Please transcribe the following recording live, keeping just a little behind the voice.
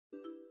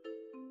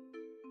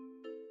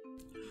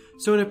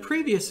So in a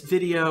previous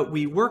video,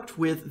 we worked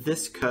with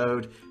this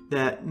code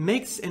that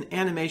makes an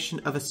animation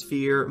of a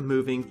sphere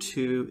moving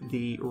to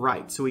the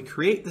right. So we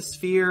create the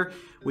sphere,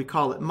 we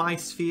call it my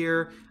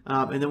sphere,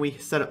 and then we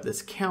set up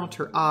this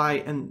counter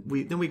I, and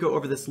then we go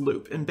over this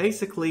loop. And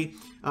basically,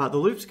 the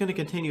loop's going to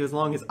continue as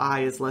long as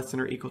I is less than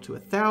or equal to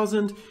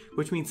 1,000,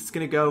 which means it's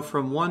going to go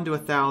from 1 to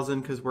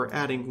 1,000 because we're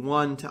adding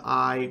 1 to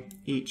I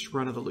each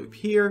run of the loop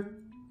here.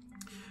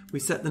 We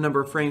set the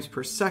number of frames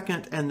per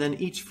second, and then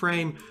each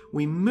frame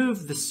we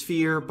move the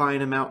sphere by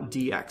an amount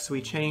dx. So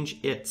we change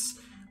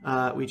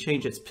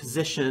its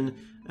position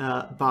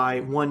by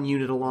 1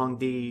 unit along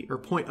the, or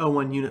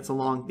 0.01 units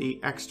along the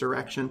x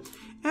direction,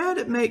 and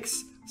it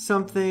makes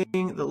something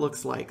that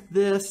looks like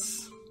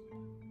this.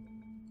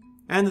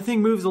 And the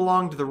thing moves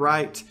along to the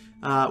right.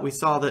 We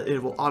saw that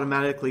it will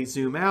automatically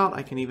zoom out.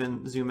 I can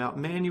even zoom out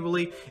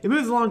manually. It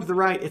moves along to the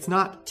right. It's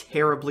not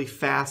terribly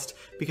fast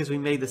because we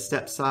made the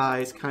step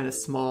size kind of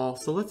small.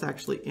 So let's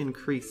actually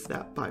increase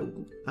that by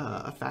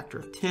a factor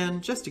of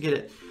 10 just to get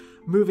it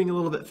moving a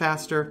little bit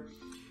faster.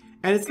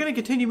 And it's going to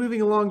continue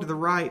moving along to the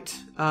right.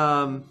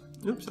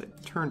 Oops, I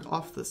turned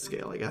off the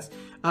scale, I guess.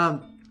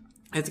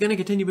 It's going to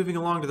continue moving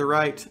along to the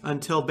right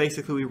until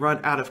basically we run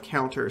out of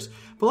counters.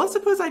 But let's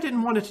suppose I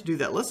didn't want it to do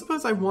that. Let's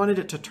suppose I wanted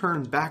it to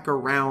turn back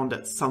around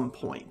at some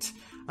point.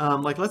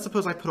 Like let's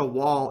suppose I put a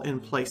wall in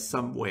place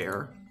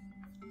somewhere.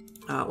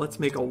 Let's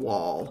make a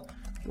wall.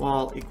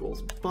 Wall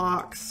equals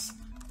box.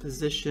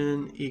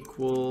 Position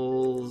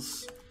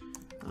equals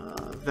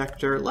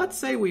vector. Let's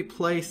say we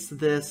place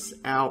this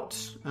out.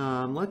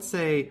 Let's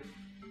say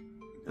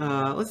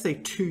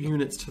 2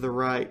 units to the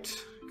right,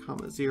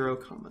 comma 0,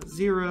 comma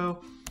 0.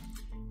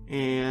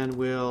 And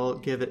we'll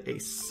give it a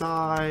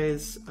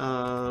size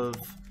of,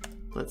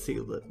 let's see,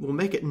 we'll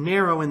make it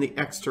narrow in the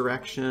x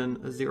direction,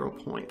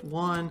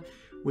 0.1.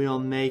 We'll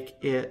make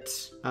it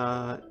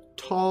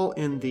tall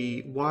in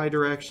the y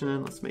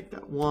direction. Let's make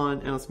that 1.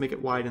 And let's make it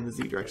wide in the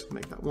z direction.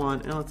 Let's make that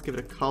 1. And let's give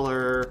it a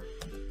color.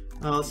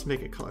 Let's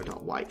make it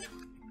color.white.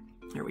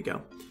 There we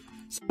go.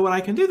 So what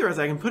I can do there is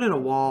I can put in a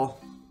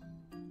wall.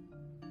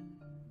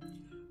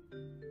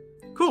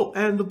 Cool,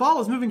 and the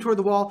ball is moving toward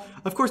the wall.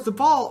 Of course, the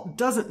ball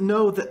doesn't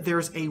know that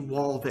there's a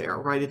wall there,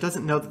 right? It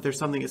doesn't know that there's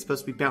something it's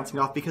supposed to be bouncing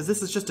off because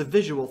this is just a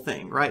visual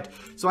thing, right?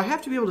 So I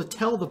have to be able to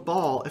tell the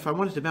ball, if I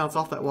want it to bounce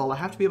off that wall, I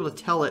have to be able to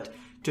tell it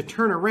to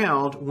turn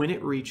around when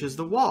it reaches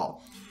the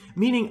wall.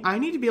 Meaning I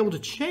need to be able to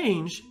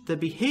change the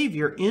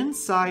behavior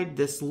inside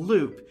this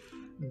loop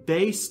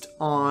based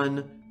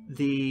on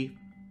the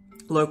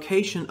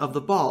location of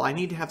the ball. I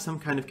need to have some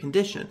kind of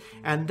condition.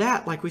 And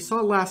that, like we saw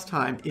last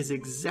time, is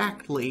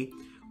exactly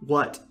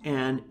what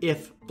an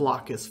if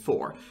block is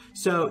for.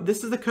 So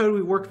this is the code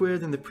we worked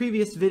with in the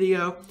previous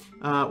video.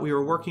 We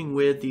were working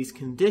with these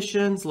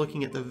conditions,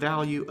 looking at the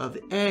value of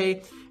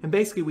A, and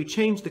basically we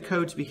changed the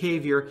code's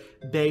behavior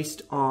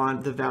based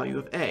on the value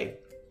of A.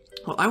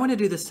 Well, I want to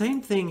do the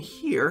same thing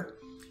here.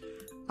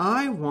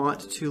 I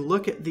want to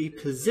look at the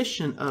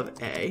position of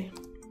A.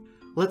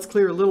 Let's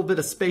clear a little bit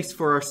of space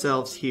for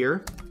ourselves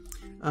here.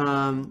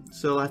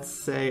 So let's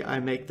say I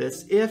make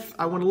this if.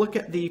 I want to look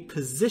at the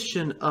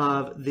position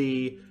of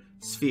the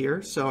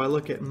sphere. So I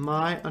look at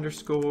my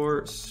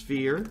underscore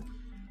sphere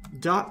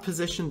dot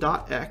position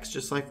dot x,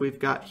 just like we've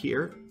got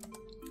here.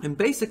 And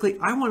basically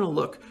I want to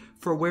look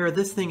for where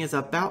this thing is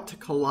about to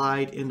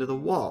collide into the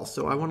wall.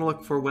 So I want to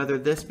look for whether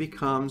this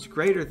becomes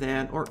greater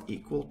than or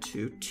equal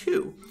to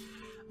 2.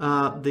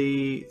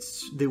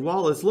 The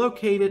wall is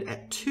located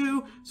at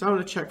 2, so I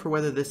want to check for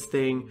whether this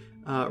thing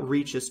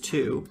reaches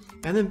 2.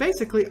 And then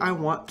basically I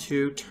want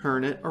to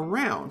turn it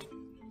around.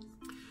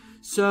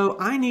 So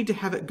I need to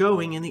have it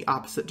going in the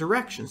opposite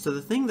direction. So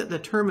the thing that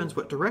determines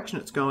what direction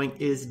it's going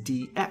is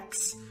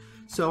dx.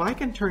 So I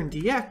can turn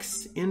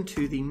dx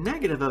into the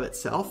negative of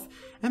itself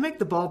and make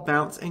the ball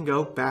bounce and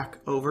go back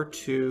over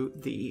to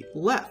the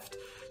left.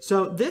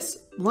 So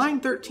this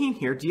line 13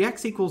 here,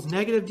 dx equals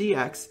negative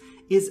dx,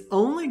 is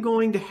only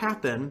going to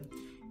happen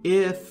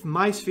if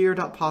my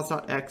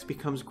sphere.pos.x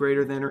becomes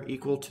greater than or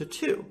equal to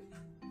 2.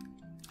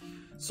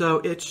 So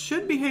it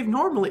should behave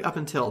normally up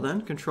until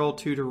then. Control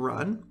 2 to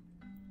run.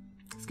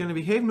 It's going to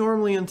behave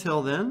normally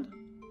until then.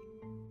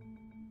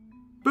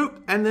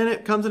 Boop, and then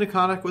it comes into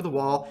contact with the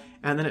wall,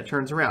 and then it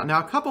turns around. Now,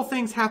 a couple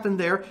things happened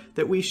there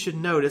that we should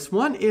notice.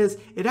 One is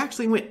it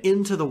actually went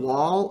into the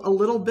wall a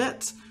little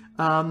bit.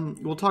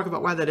 We'll talk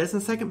about why that is in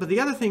a second. But the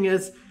other thing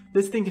is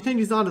this thing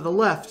continues on to the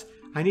left.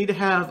 I need to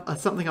have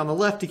something on the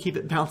left to keep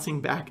it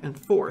bouncing back and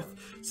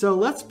forth. So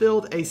let's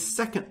build a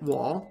second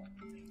wall.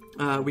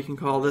 We can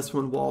call this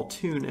one wall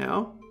 2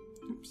 now.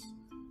 Oops.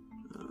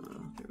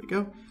 There we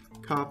go.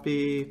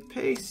 Copy,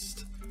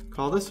 paste.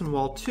 Call this one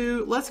wall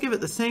 2. Let's give it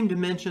the same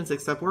dimensions,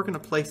 except we're going to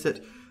place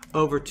it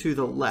over to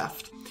the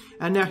left.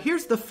 And now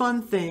here's the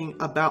fun thing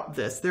about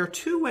this. There are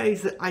 2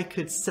 ways that I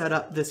could set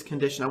up this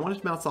condition. I want it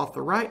to bounce off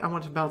the right. I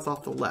want it to bounce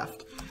off the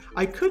left.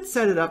 I could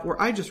set it up where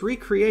I just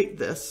recreate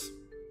this.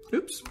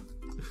 Oops.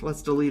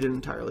 Let's delete it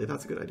entirely.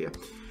 That's a good idea.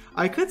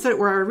 I could set it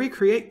where I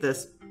recreate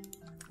this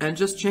and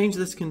just change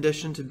this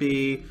condition to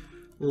be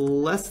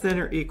less than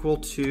or equal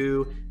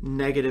to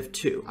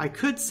 -2. I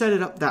could set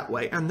it up that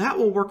way, and that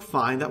will work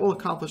fine. That will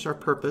accomplish our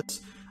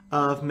purpose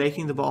of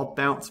making the ball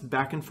bounce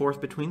back and forth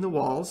between the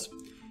walls.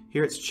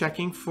 Here it's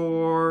checking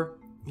for,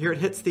 here it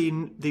hits the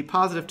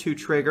 +2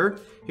 trigger.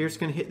 Here it's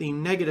going to hit the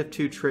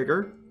 -2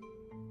 trigger.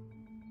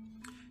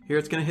 Here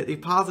it's going to hit the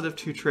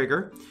 +2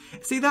 trigger.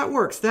 See, that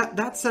works.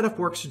 That setup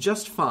works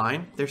just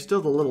fine. There's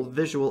still the little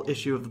visual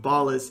issue of the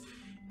ball is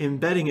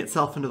embedding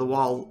itself into the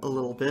wall a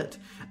little bit.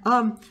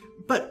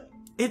 But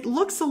it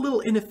looks a little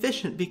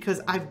inefficient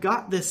because I've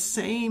got this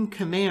same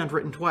command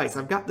written twice.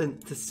 I've got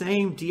the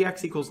same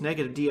dx equals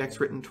 -dx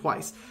written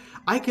twice.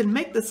 I can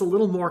make this a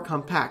little more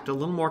compact, a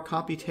little more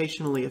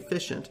computationally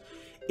efficient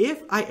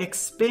if I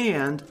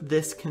expand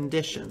this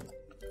condition.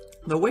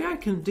 The way I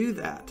can do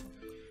that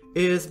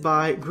is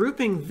by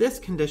grouping this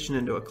condition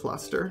into a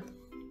cluster,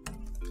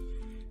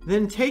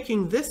 then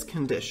taking this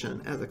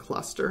condition as a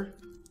cluster.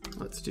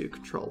 Let's do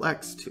Control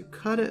X to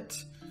cut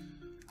it.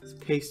 Let's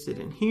paste it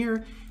in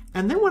here.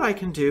 And then what I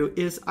can do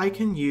is I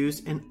can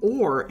use an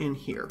OR in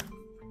here.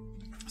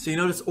 So you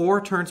notice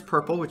OR turns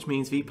purple, which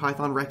means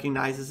VPython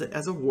recognizes it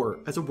as a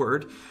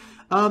word.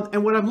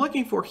 And what I'm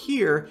looking for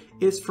here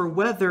is for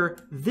whether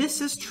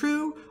this is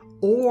true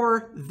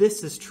or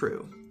this is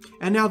true.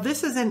 And now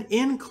this is an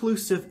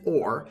inclusive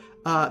OR,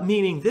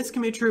 meaning this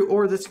can be true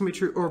or this can be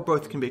true or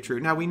both can be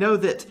true. Now we know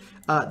that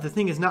the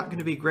thing is not going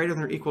to be greater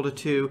than or equal to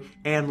 2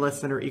 and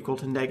less than or equal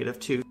to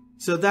 -2.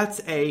 So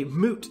that's a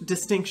moot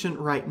distinction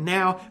right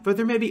now, but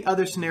there may be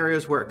other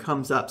scenarios where it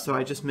comes up. So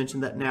I just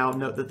mentioned that now.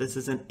 Note that this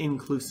is an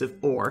inclusive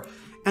OR.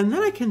 And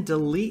then I can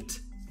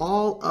delete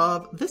all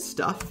of this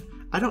stuff.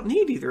 I don't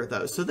need either of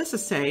those. So this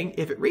is saying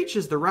if it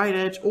reaches the right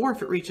edge or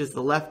if it reaches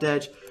the left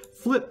edge,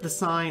 flip the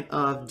sign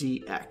of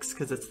dx,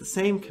 because it's the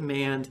same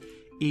command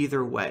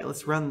either way.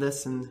 Let's run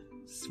this and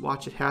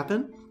watch it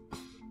happen.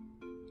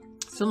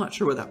 Still not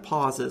sure what that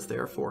pause is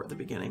there for at the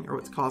beginning or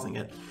what's causing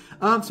it.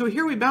 So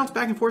here we bounce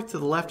back and forth to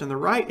the left and the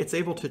right. It's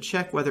able to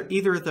check whether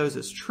either of those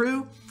is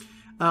true.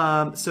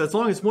 So as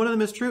long as one of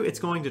them is true, it's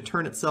going to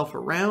turn itself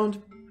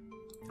around.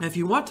 And if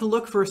you want to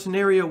look for a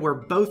scenario where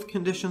both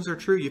conditions are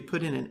true, you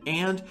put in an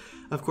and.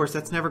 Of course,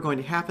 that's never going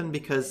to happen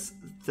because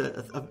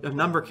a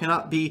number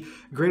cannot be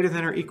greater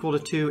than or equal to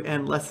 2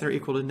 and less than or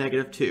equal to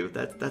 -2.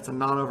 That's a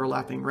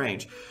non-overlapping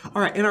range.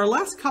 All right, in our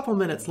last couple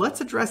minutes, let's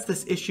address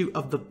this issue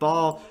of the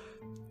ball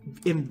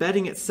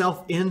embedding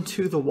itself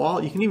into the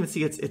wall. You can even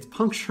see it's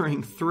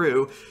puncturing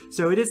through.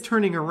 So it is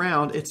turning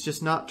around. It's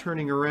just not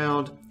turning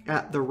around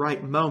at the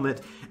right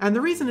moment. And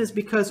the reason is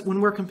because when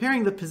we're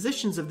comparing the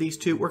positions of these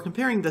two, we're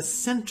comparing the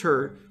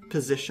center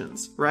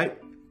positions, right?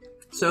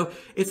 So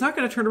it's not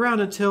going to turn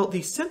around until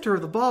the center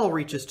of the ball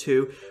reaches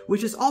 2,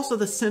 which is also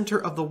the center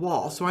of the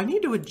wall. So I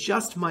need to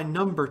adjust my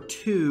number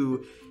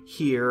 2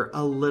 here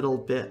a little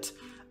bit.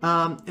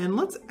 And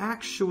let's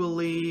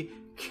actually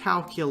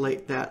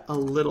calculate that a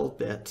little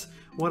bit.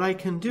 What I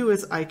can do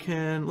is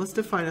let's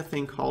define a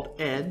thing called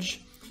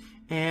edge,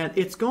 and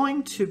it's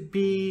going to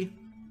be,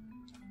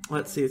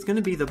 let's see, it's going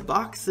to be the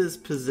box's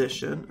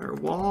position, or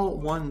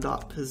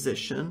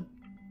wall1.position.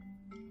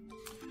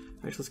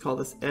 Actually, let's call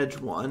this edge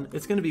 1.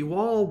 It's going to be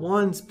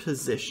wall1's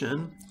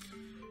position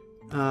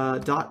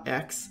dot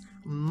x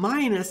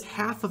minus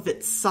half of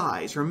its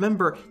size.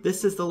 Remember,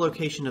 this is the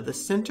location of the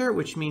center,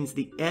 which means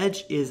the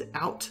edge is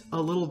out a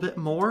little bit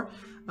more.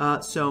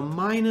 So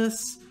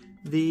minus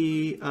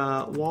the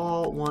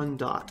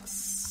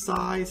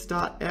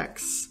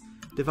wall1.size.x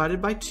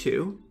divided by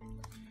 2.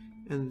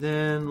 And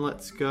then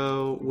let's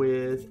go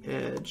with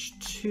edge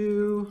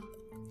 2,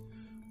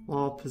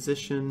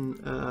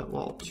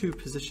 wall2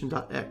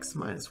 position.x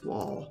minus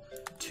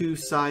wall2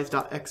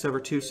 size.x over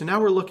 2. So now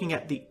we're looking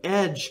at the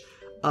edge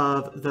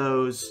of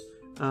those,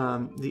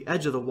 the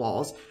edge of the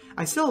walls.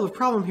 I still have a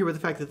problem here with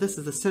the fact that this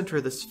is the center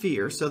of the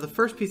sphere. So the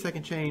first piece I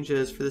can change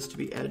is for this to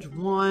be edge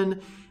 1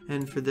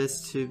 and for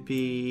this to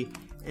be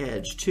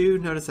edge 2.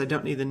 Notice I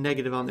don't need the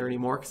negative on there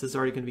anymore because it's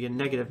already going to be a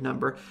negative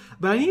number.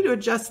 But I need to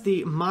adjust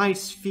the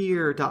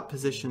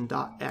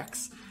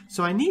mysphere.position.x.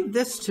 So I need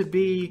this to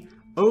be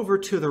over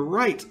to the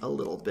right a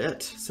little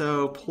bit.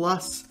 So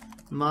plus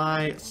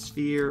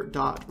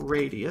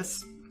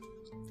mysphere.radius.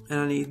 And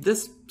I need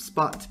this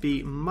spot to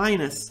be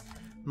minus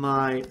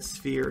my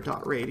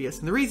sphere.radius.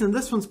 And the reason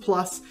this one's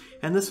plus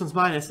and this one's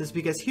minus is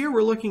because here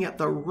we're looking at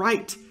the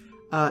right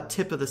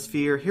tip of the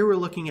sphere. Here we're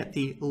looking at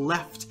the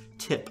left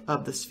tip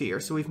of the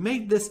sphere. So we've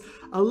made this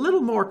a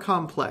little more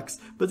complex,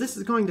 but this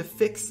is going to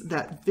fix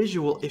that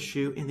visual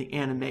issue in the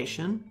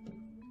animation.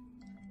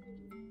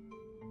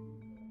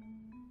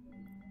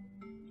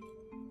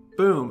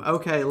 Boom.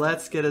 Okay,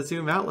 let's get a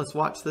zoom out. Let's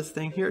watch this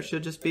thing here. It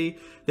should just be,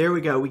 there we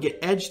go. We get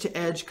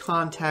edge-to-edge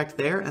contact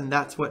there, and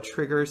that's what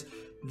triggers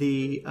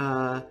the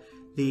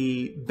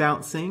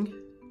bouncing.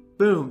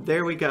 Boom,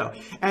 there we go.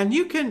 And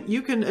you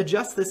can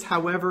adjust this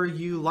however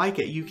you like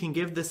it. You can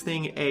give this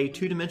thing a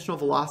two-dimensional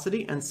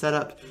velocity and set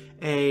up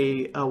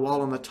a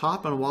wall on the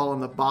top and a wall on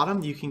the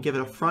bottom. You can give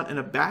it a front and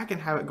a back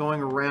and have it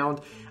going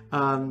around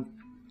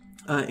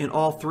in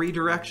all three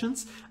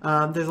directions.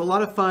 There's a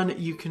lot of fun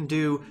you can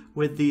do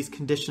with these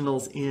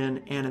conditionals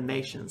in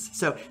animations.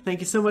 So thank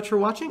you so much for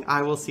watching.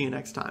 I will see you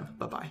next time.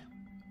 Bye-bye.